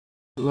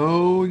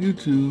Hello,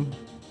 YouTube.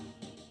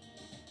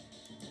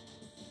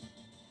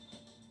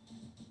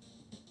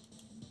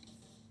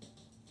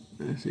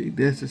 Let's see,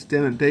 that's the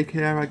standard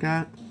daycare I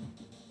got.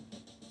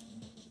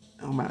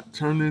 I'm about to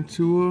turn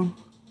into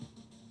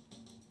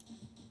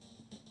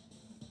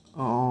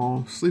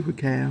a sleeper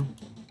cab.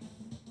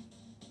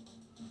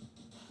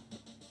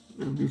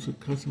 I'm do some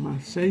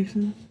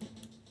customizations.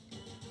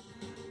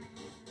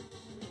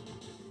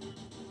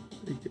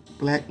 Make it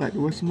black like the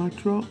rest of my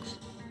trucks.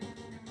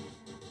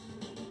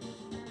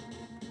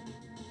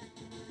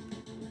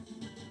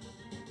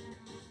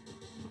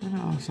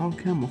 And it's all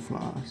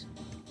camouflage.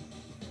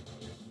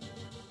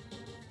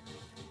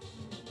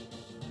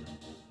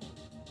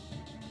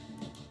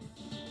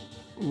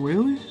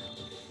 Really?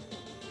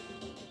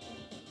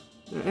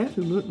 That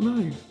actually look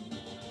nice.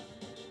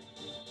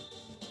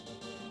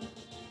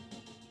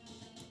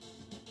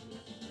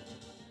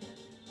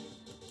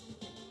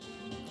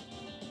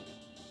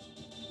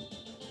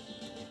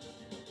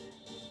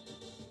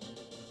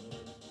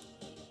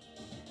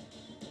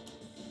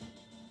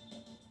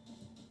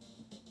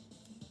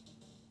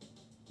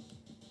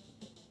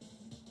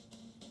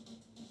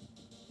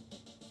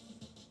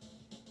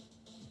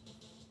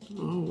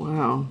 Oh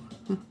wow.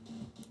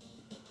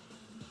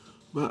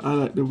 But I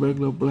like the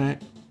regular black.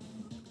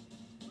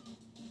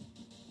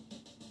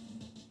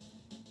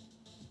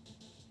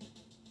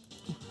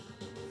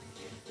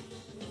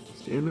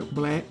 Stand up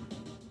black.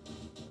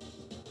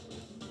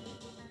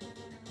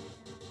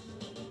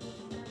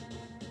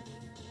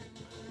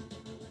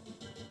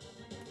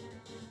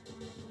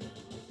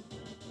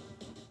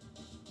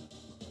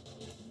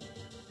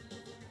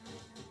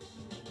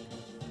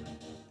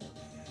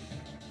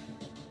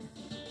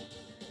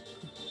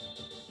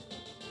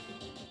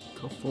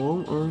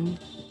 Conform earn.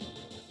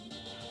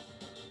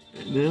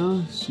 And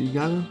now she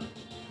gotta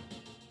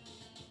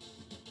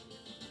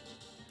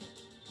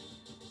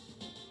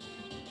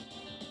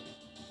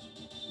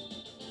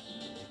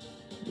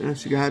a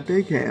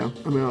day cab.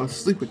 I mean a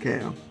sleeper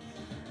cab.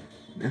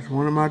 That's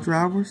one of my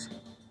drivers.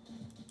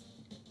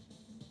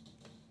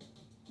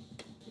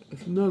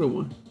 That's another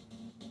one.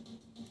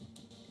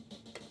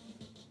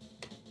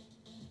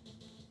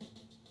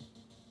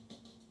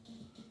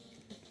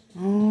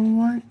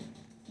 Alright.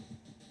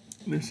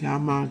 Let's see how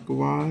my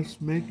garage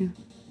is making.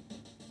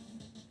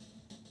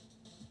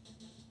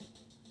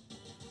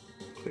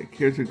 Click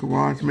here to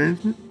garage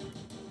management.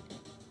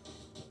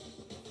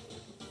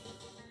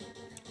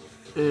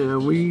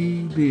 And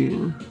we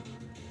did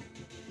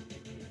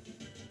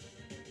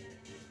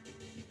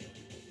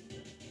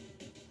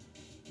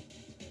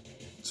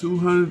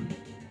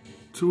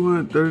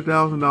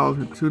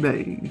 $230,000 in 2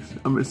 days.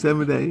 I mean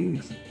 7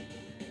 days.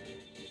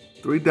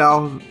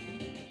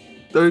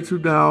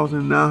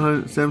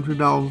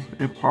 $32,972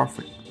 in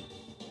profit.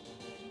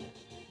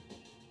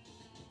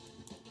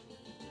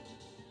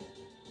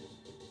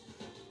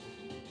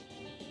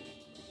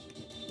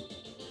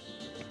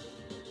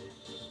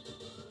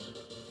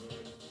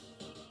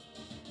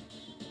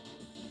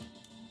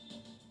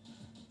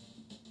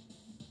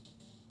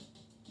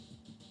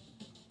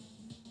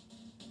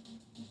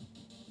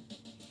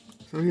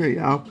 So yeah,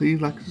 y'all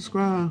please like and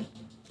subscribe.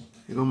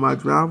 Here go my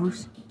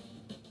drivers.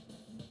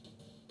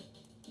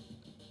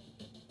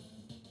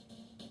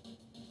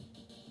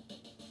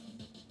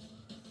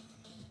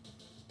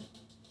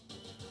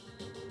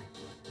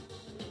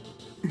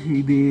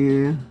 He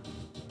did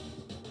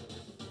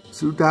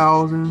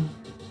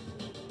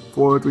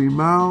 2,043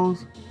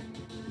 miles.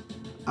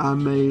 I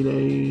made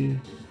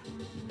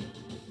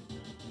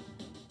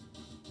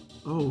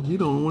he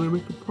don't want to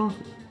make a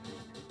profit.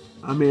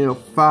 I made a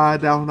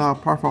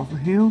 $5,000 profit off of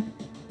him.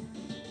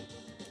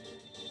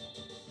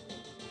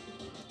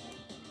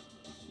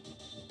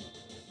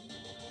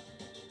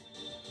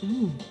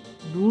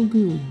 Doing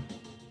good.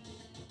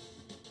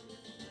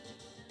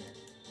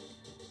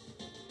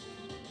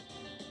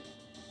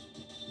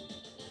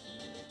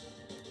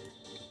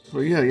 So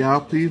yeah,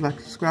 y'all please like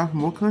and subscribe for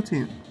more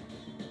content.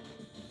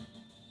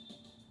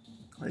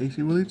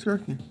 AC Willy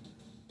Turkey.